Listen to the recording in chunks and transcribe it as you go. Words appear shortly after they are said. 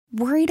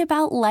Worried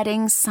about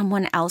letting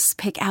someone else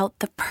pick out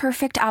the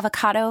perfect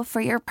avocado for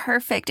your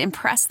perfect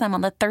impress them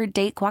on the third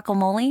date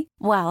guacamole?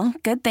 Well,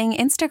 good thing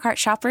Instacart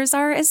shoppers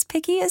are as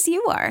picky as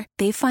you are.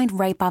 They find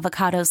ripe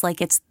avocados like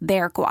it's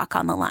their guac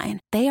on the line.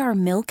 They are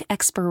milk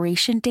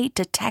expiration date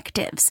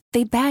detectives.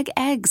 They bag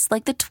eggs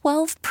like the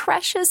 12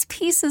 precious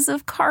pieces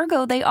of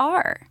cargo they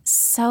are.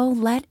 So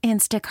let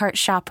Instacart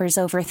shoppers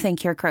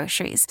overthink your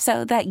groceries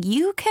so that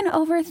you can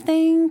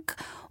overthink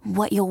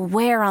what you'll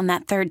wear on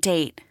that third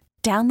date.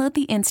 Download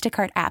the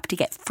Instacart app to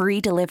get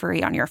free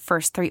delivery on your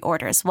first 3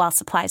 orders while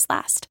supplies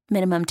last.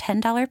 Minimum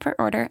 $10 per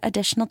order.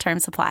 Additional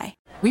terms apply.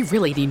 We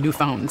really need new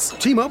phones.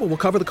 T-Mobile will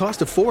cover the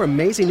cost of 4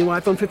 amazing new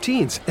iPhone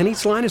 15s, and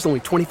each line is only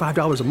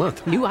 $25 a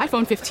month. New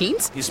iPhone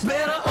 15s? It's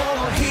better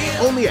over here.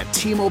 Only at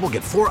T-Mobile,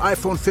 get 4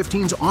 iPhone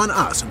 15s on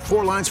us and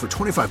 4 lines for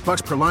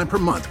 $25 per line per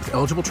month with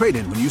eligible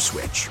trade-in when you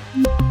switch.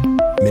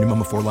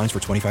 Minimum of 4 lines for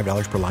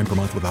 $25 per line per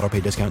month with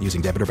autopay discount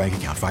using debit or bank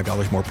account.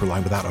 $5 more per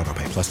line without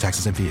autopay, plus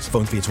taxes and fees.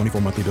 Phone fee at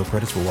 24 monthly bill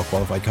credits for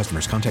well-qualified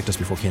customers. Contact us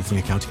before canceling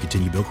account to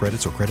continue bill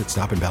credits or credit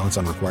stop and balance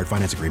on required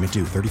finance agreement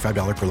due.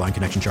 $35 per line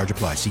connection charge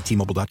applies. See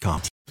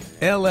T-Mobile.com.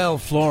 LL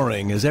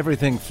Flooring is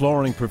everything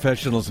flooring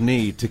professionals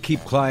need to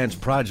keep clients'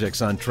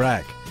 projects on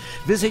track.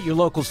 Visit your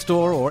local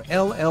store or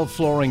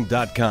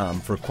llflooring.com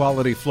for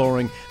quality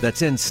flooring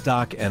that's in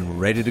stock and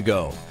ready to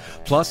go.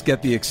 Plus,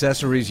 get the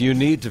accessories you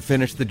need to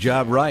finish the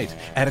job right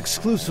at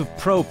exclusive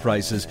pro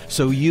prices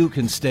so you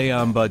can stay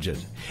on budget.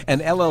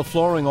 And LL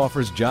Flooring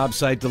offers job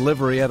site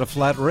delivery at a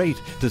flat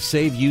rate to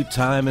save you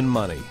time and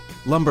money.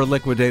 Lumber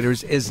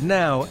Liquidators is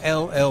now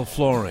LL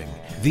Flooring.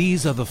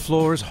 These are the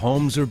floors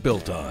homes are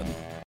built on.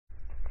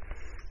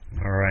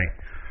 All right.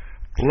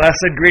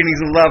 Blessed greetings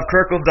and love,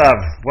 Kirkle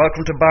Dove.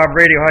 Welcome to Bob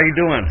Radio. How you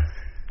doing?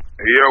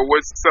 Yo,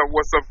 what's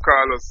up,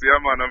 Carlos?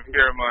 Yeah, man, I'm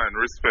here, man.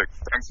 Respect.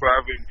 Thanks for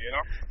having me,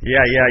 Yeah.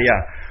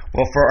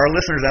 Well, for our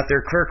listeners out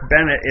there, Kirk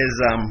Bennett is,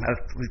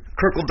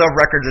 Kirkle Dove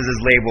Records is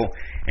his label,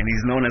 and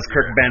he's known as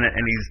Kirk Bennett,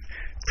 and he's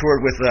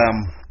toured with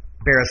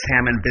Barris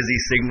Hammond, Busy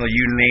Signal,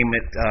 you name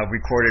it,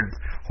 recorded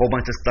a whole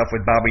bunch of stuff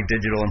with Bobby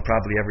Digital and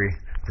probably every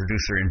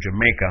producer in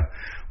Jamaica.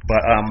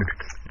 But,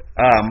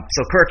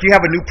 so Kirk, you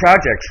have a new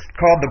project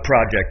called The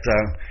Project.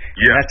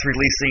 That's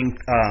releasing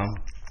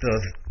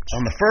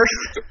on the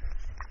 1st?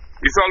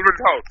 It's already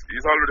out.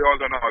 It's already out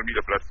on all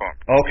media platforms.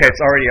 Okay,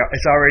 it's already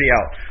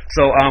out.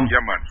 So, yeah,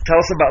 man. Tell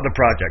us about the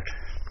project.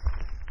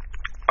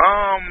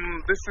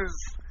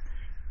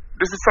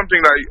 This is something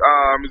that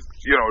is,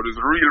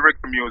 there's real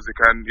reggae music,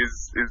 and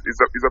is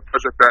a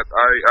project that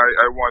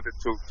I wanted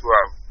to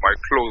have my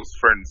close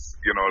friends,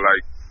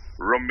 like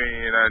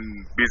Romain and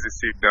Busy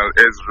Signal,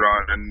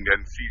 Ezra and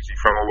Fiji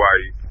from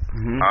Hawaii,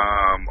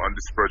 on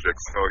this project.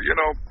 So,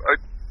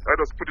 I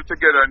just put it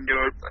together, and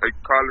I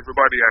call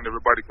everybody, and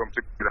everybody come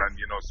together and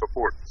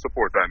support,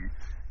 and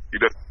it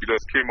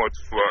just came out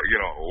to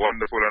a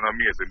wonderful and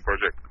amazing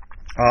project.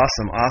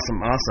 Awesome.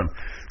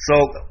 So,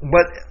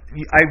 but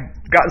I've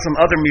gotten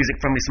some other music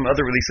from you, some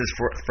other releases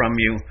from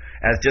you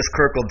as just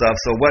Kirkle Dove.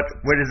 So,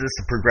 what is this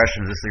the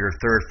progression? Is this your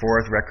third,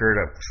 fourth record,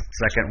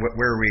 second?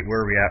 Where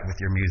are we at with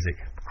your music,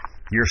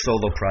 your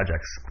solo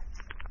projects?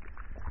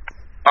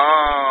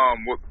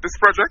 This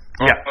project,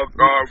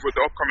 with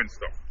the upcoming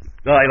stuff.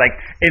 Like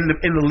in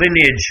the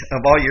lineage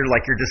of all your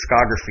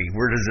discography,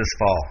 where does this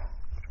fall?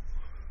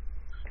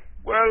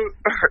 Well,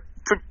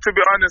 to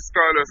be honest,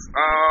 Carlos,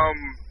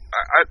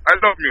 I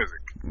love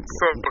music.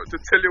 So to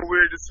tell you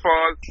where this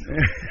falls,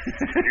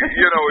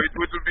 it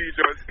would be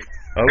just.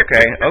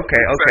 Okay.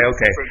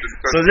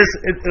 So this,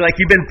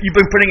 you've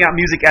been putting out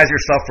music as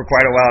yourself for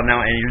quite a while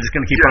now, and you're just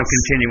going to keep on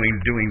continuing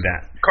doing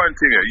that.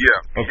 Continue,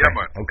 yeah. Okay. Yeah,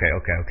 man.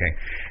 Okay.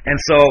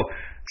 And so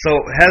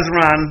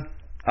Hezron,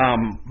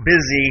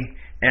 Busy,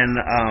 and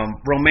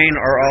Romain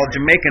are all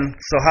Jamaican.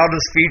 So how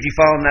does Fiji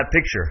fall in that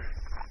picture?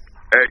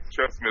 Hey,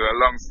 trust me, a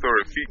long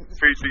story.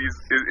 Fiji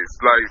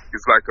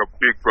is like a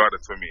big brother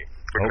to me,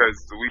 because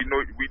we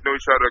know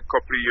each other a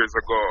couple of years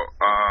ago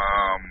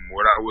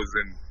when I was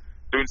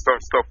doing some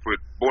stuff with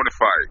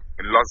Bonafide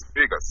in Las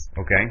Vegas.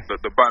 Okay.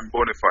 The band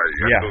Bonafide,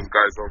 and those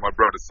guys are my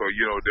brothers. So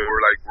they were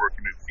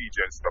working in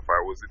Fiji and stuff.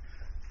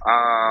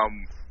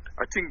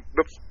 I think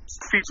the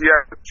Fiji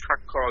had a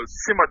track called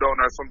Simmer Down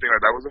or something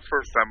like that. That was the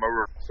first time I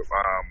worked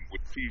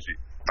with Fiji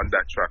on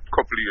that track a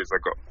couple of years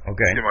ago.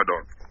 Okay. Simmer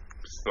Down.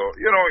 So,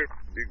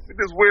 it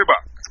is way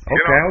back.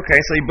 Okay.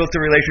 So you built a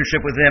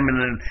relationship with him,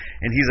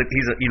 and he's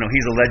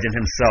a legend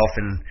himself,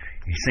 and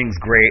he sings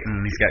great,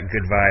 and he's got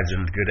good vibes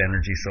and good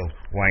energy. So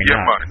why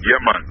not?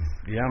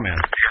 Yeah, man.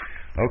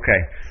 Okay.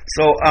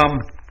 So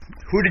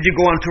who did you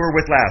go on tour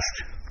with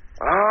last?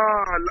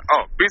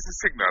 Busy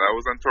Signal. I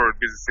was on tour with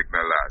Busy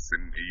Signal last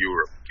in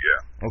Europe.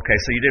 Yeah. Okay,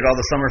 so you did all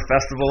the summer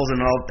festivals and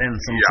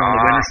some of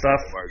the winter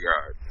stuff. Oh my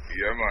God.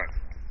 Yeah, man.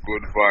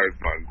 Good vibe,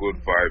 man. Good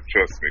vibe.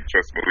 Trust me.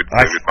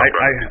 I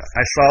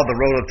saw the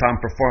Rototom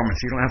performance.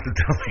 You don't have to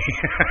tell me.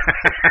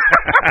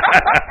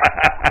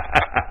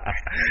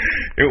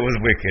 It was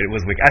wicked.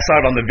 I saw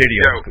it on the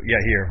video.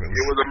 Yeah, here. It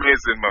was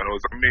amazing, man. It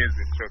was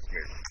amazing. Trust me.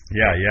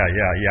 Yeah.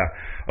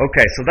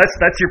 Okay, so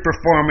that's your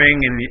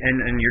performing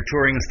and your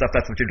touring and stuff.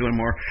 That's what you're doing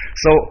more.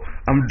 So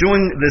I'm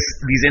doing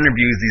these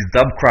interviews, these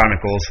Dub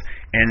Chronicles,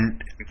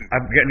 and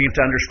I'm getting you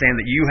to understand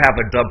that you have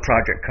a dub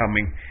project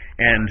coming.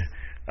 And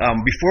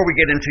before we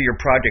get into your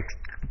project,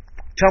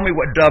 tell me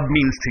what dub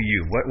means to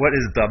you. What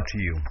is dub to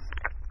you?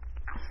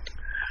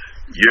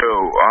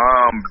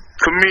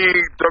 To me,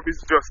 dub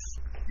is just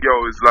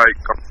it's like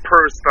a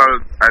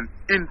personal and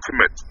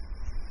intimate,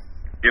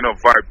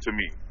 vibe to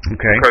me.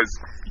 Okay. Because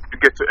you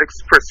get to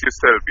express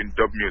yourself in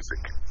dub music.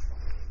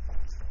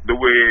 The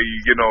way,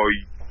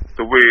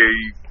 the way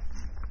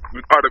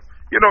with other,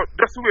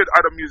 just the way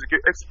other music,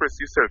 you express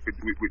yourself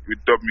with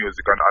dub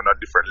music on a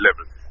different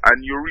level.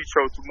 And you reach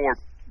out to more,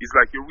 it's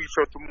like you reach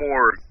out to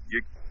more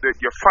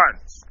your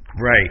fans.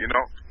 Right.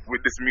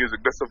 With this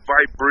music. That's a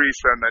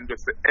vibration and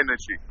just the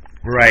energy.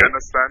 Right. You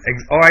understand?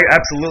 Oh, I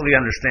absolutely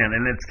understand.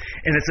 And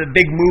it's a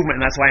big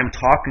movement, and that's why I'm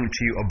talking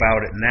to you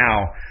about it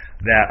now.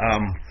 That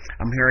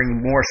I'm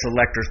hearing more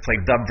selectors play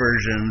dub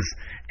versions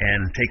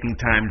and taking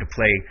time to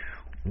play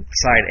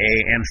side A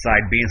and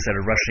side B instead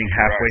of rushing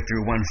halfway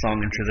through one song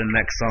into the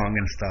next song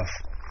and stuff.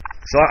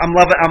 So I'm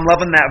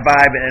loving that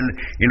vibe, and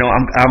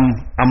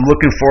I'm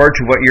looking forward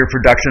to what your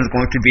production is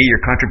going to be, your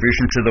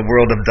contribution to the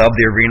world of dub,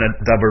 the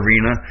dub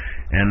arena,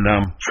 and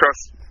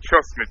trust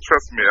me.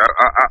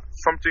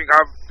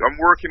 I'm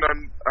working on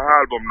an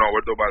album now,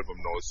 a dub album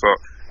now, so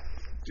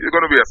it's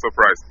gonna be a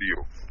surprise to you,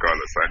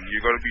 Carlos, and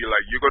you're gonna be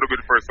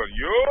the first one.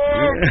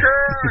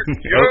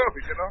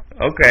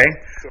 Okay.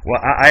 Well,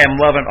 I am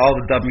loving all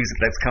the dub music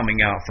that's coming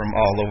out from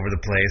all over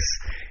the place.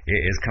 It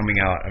is coming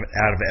out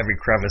of every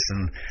crevice,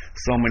 and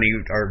so many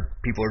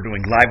people are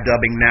doing live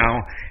dubbing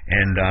now,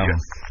 and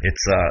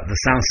it's the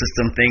sound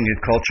system thing. The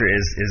culture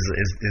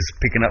is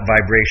picking up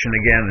vibration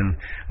again, and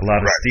a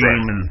lot of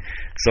steam, and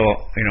so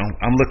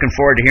I'm looking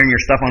forward to hearing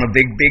your stuff on a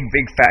big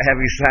fat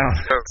heavy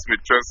sound.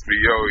 Trust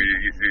me, yo.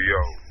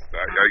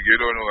 You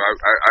don't know.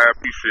 I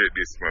appreciate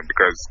this, man,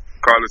 because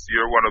Carlos,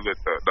 you're one of the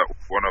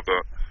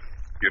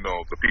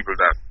the people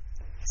that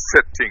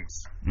set things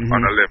on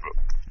a level,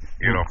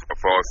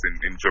 for us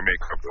in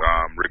Jamaica,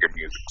 reggae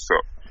music. So,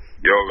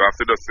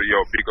 after that,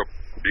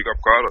 big up,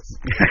 Carlos.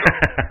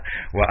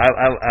 Well,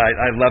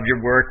 I love your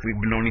work. We've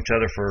known each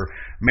other for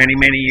many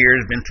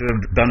years.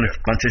 Done a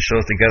bunch of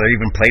shows together,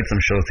 even played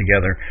some shows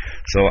together.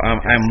 So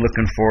I'm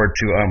looking forward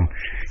to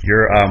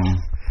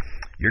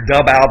your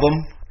dub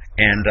album.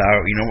 And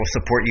we'll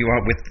support you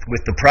with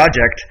the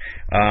project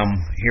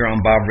here on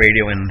Bob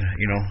Radio, and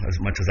as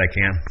much as I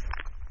can.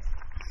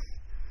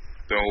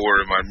 Don't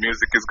worry, man.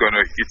 Music is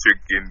gonna hit you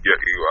and get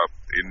you up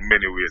in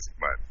many ways,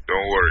 man.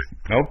 Don't worry.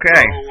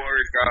 Okay. Don't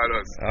worry,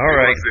 Carlos. All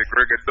right.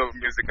 Reggae dub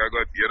music, I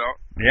got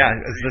Yeah,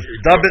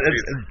 dub.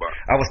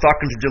 I was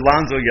talking to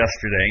Jelonzo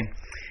yesterday,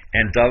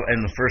 and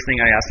the first thing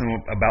I asked him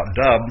about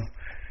dub,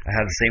 I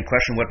had the same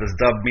question: what does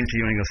dub mean to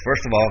you? And he goes,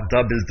 first of all,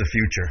 dub is the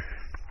future.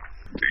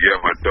 Yeah,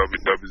 my dub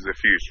is the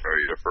future.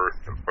 Yeah, for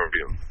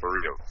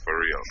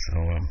real.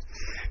 So,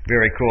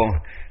 very cool.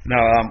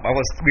 Now,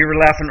 we were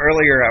laughing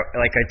earlier.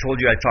 Like I told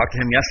you, I talked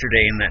to him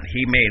yesterday, and that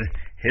he made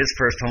his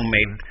first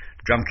homemade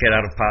drum kit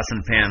out of pots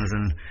and pans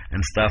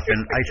and stuff. And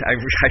I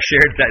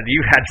shared that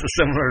you had a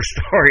similar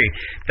story.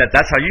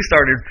 That's how you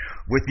started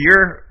with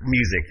your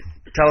music.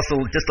 Tell us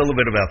just a little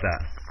bit about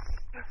that.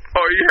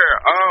 Oh yeah,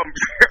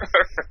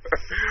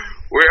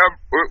 where I'm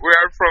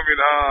from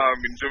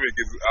in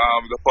Jamaica is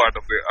the part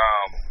of the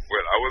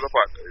I was a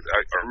part of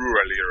a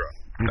rural area.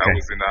 Okay. I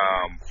was in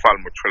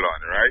Falmouth,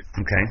 Trelawney, right?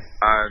 Okay.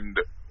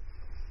 And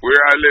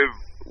where I live,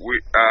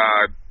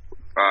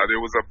 there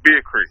was a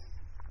bakery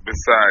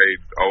beside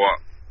our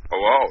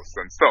house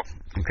and stuff.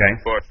 Okay.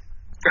 But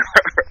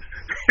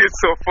it's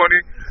so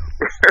funny.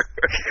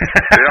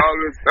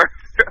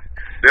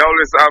 they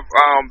always have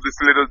this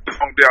little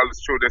drum. They always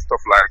show their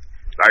stuff like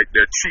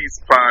their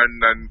cheese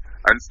pan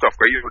and stuff.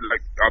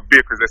 Like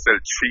bakers, they sell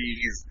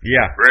cheese,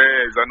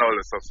 breads, and all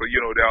that stuff. So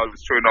they're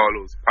always showing all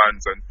those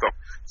pans and stuff.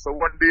 So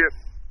one day,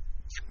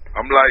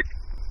 I'm like,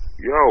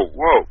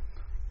 whoa,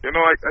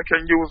 I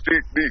can use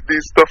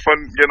these stuff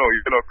and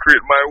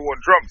create my own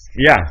drums.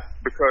 Yeah.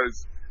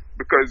 Because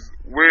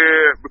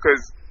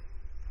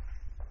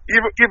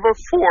even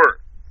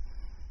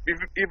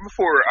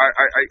before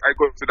I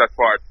go to that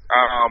part,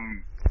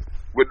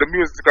 with the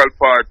musical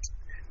part,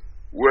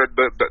 where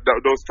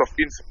those stuff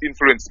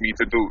influenced me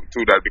to do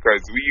that, because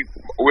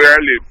where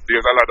I live,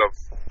 there's a lot of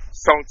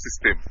sound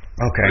system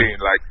playing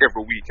like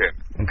every weekend,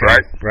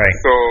 right?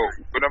 So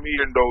when I'm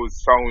hearing those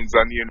sounds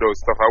and hearing those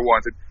stuff, I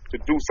wanted to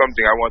do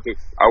something. I want to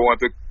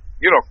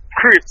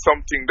create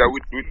something that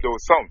with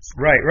those sounds.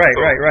 Right. You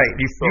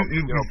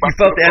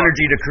felt the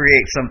energy to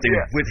create something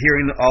with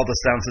hearing all the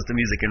sound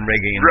system music and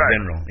reggae in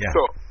general. Yeah.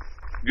 So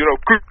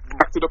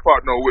back to the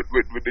part now with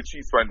the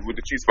cheese pan and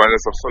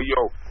stuff. So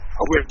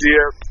I went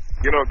there,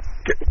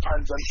 get the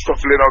pans and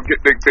stuff,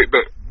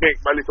 make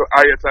my little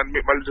ayat and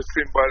make my little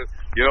cymbal,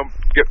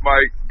 get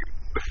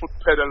the foot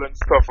pedal and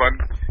stuff, and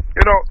I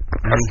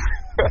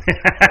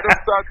just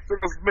started to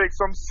just make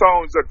some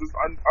sounds that was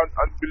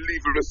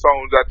unbelievable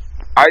sounds that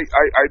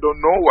I don't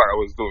know what I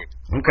was doing.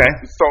 Okay.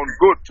 It sounds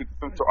good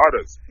to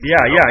others.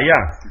 Yeah, you know?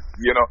 yeah.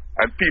 You know,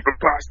 and people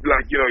pass,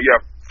 like, you know, you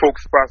have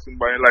folks passing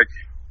by and like,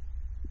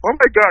 oh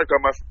my God,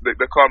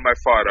 they call my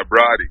father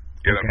Brody.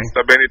 You know,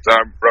 Mr. Bennett,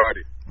 I'm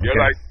Brody. You're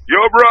like, yo,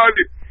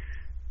 Brody.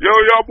 Yo,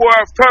 boy, I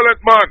have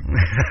talent, man.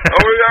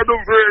 Oh, yeah, do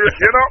great,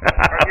 you know?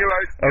 And you're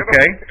like, you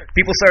know?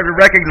 People started to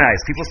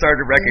recognize.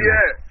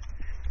 Yeah.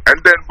 And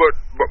then, but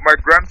my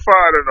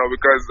grandfather, now,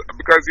 because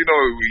you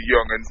know we're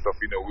young and stuff,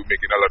 you know, we're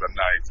making a lot of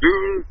noise.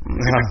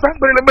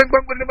 Bang,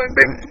 bang.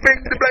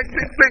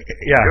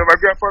 Yeah. You know, my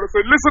grandfather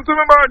said, "Listen to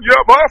me, man. You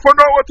have half an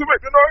hour to make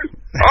the noise.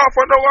 Half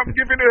an hour. I'm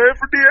giving you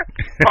every day.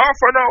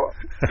 Half an hour."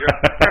 Yeah.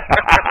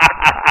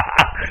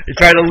 They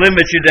try to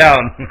limit you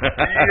down.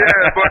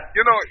 Yeah, but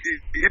you know,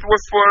 it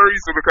was for a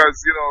reason because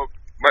you know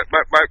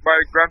my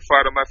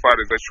grandfather, my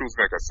father is a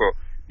shoemaker, so.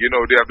 You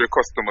know, they have their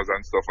customers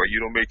and stuff, and you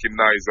know, making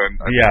noise and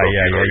stuff,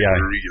 it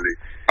really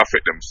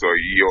affect them. So,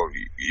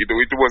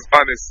 it was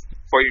honest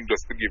for him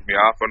just to give me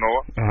half an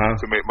hour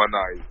to make my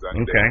noise,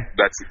 and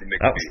that's it.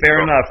 Fair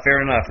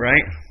enough,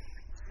 right?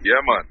 Yeah,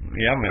 man.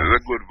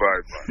 It's a good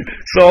vibe, man.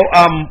 So,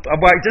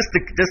 just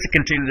to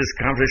continue this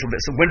conversation a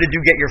bit. So, when did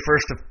you get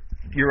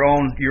your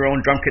own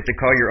drum kit to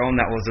call your own?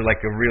 That was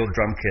like a real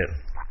drum kit.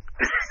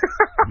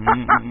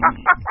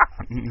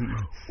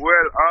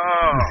 Well,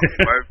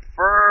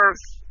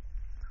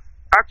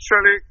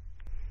 Actually,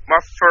 my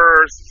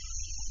first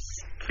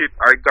kit,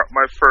 I got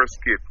my first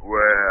kit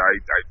where I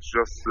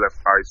just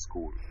left high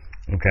school.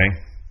 Okay.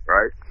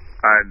 Right?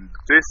 And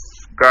this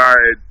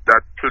guy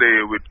that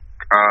play with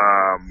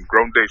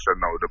Groundation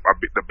now, the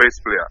bass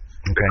player,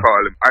 they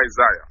call him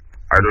Isaiah.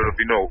 I don't know if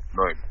you know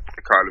him.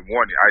 They call him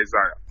Wani,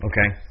 Isaiah.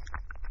 Okay.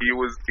 He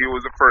was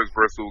the first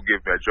person who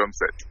gave me a drum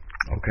set.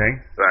 Okay.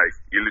 Like,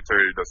 he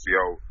literally just,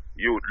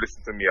 you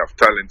listen to me, I have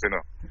talent, you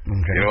know.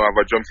 Okay. You know, I have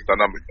a drum set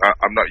and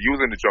I'm not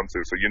using the drum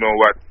set, so you know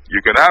what?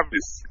 You can have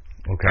this.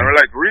 Okay. And we're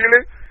like,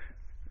 really?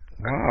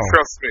 Wow.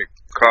 Trust me,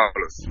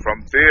 Carlos.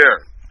 From there,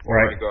 oh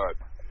my God,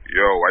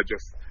 I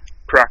just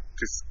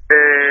practice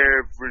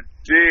every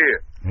day.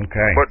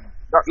 Okay. But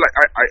not like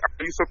I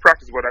used to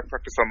practice, but I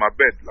practice on my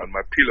bed, on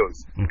my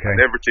pillows, and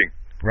everything.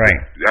 Right.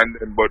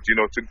 But you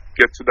know, to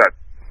get to that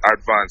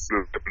advanced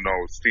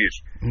level stage,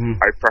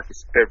 I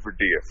practice every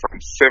day from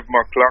 7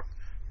 o'clock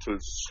to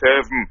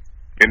 7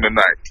 in the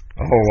night.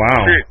 Oh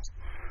wow! Straight.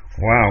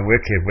 Wow,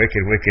 wicked.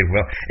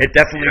 Well, it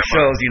definitely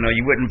shows. You know,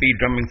 you wouldn't be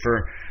drumming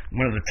for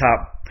one of the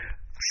top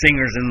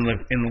singers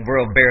in the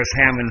world, Beres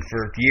Hammond,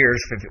 for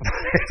years if you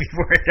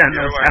weren't down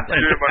those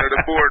talent. Chairman of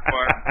the board,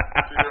 man.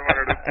 Chairman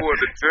of the board,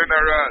 the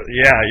general.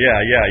 Yeah.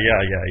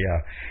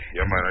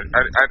 Yeah, man.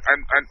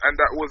 And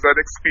that was an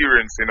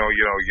experience. You know,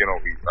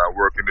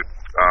 working with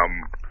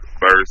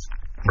Beres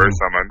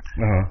Hammond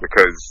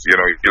because you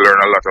know you learn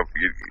a lot of.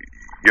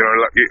 You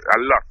know,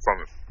 a lot from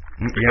him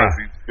because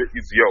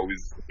he's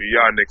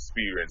beyond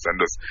experience,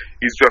 and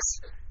he's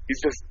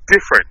just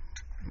different.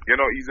 You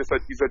know, he's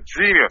a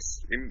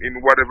genius in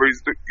whatever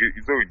he's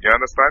doing. You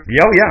understand?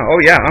 Oh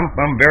yeah.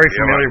 I'm very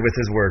familiar with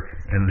his work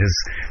and his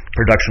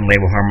production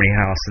label Harmony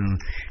House,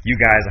 and you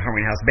guys, the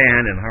Harmony House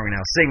band and Harmony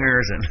House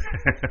singers, and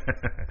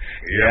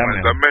man.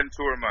 He's a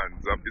mentor, man.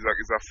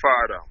 He's a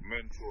father,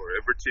 mentor,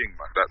 everything,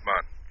 man. That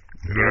man.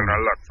 You learn a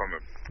lot from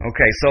him.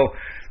 Okay, so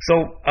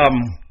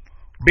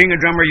being a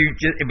drummer, you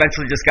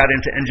eventually just got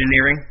into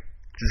engineering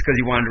just because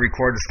you wanted to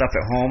record the stuff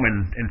at home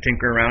and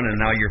tinker around, and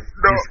now you're...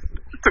 No,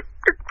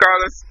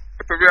 Carlos,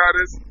 to be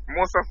honest,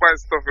 most of my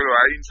stuff, you know,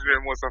 I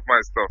engineer most of my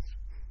stuff.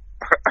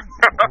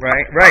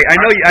 Right. I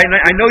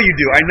know you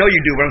do.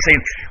 But I'm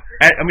saying,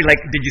 I mean,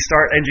 like, did you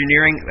start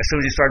engineering as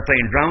soon as you started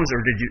playing drums, or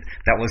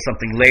that was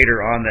something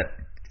later on that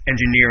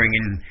engineering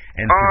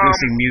and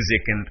producing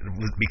music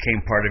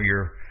became part of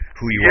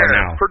who you are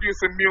now?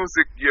 Producing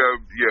music,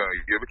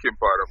 you became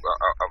part of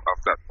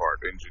that part,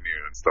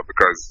 engineering and stuff,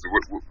 because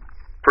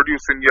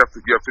producing you have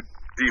to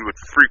deal with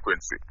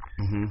frequency.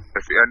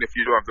 If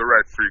you don't have the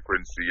right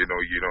frequency, you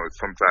know,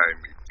 sometimes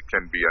it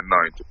can be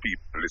annoying to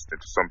people listening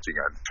to something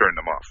and turn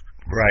them off.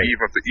 Right.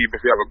 Even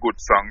if you have a good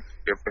song,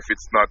 if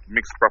it's not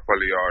mixed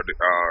properly or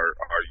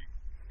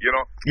you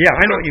know. Yeah,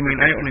 I know what you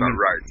mean. Not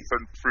right.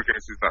 Certain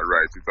frequency is not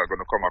right. It's not going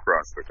to come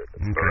across the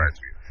right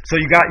way. So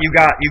you got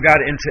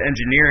into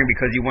engineering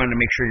because you wanted to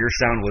make sure your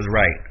sound was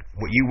right.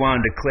 What you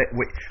wanted to click,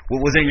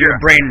 what was in your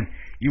brain,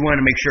 you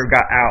wanted to make sure it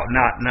got out,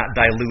 not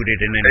diluted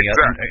in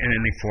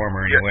any form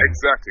or any way.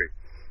 Exactly.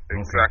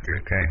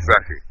 Okay.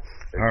 Exactly.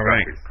 All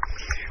right.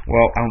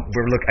 Well,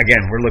 we're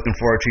looking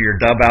forward to your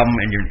dub album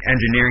and your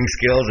engineering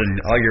skills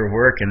and all your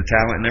work and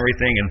talent and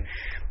everything. And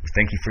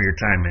thank you for your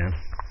time, man.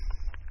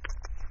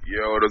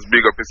 Yo, just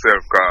big up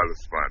yourself,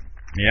 Carlos, man.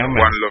 Yeah, man.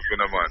 One love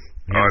in a man.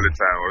 All the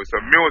time. It's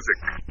a music.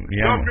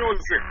 Yeah.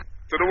 Music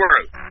to the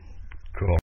world.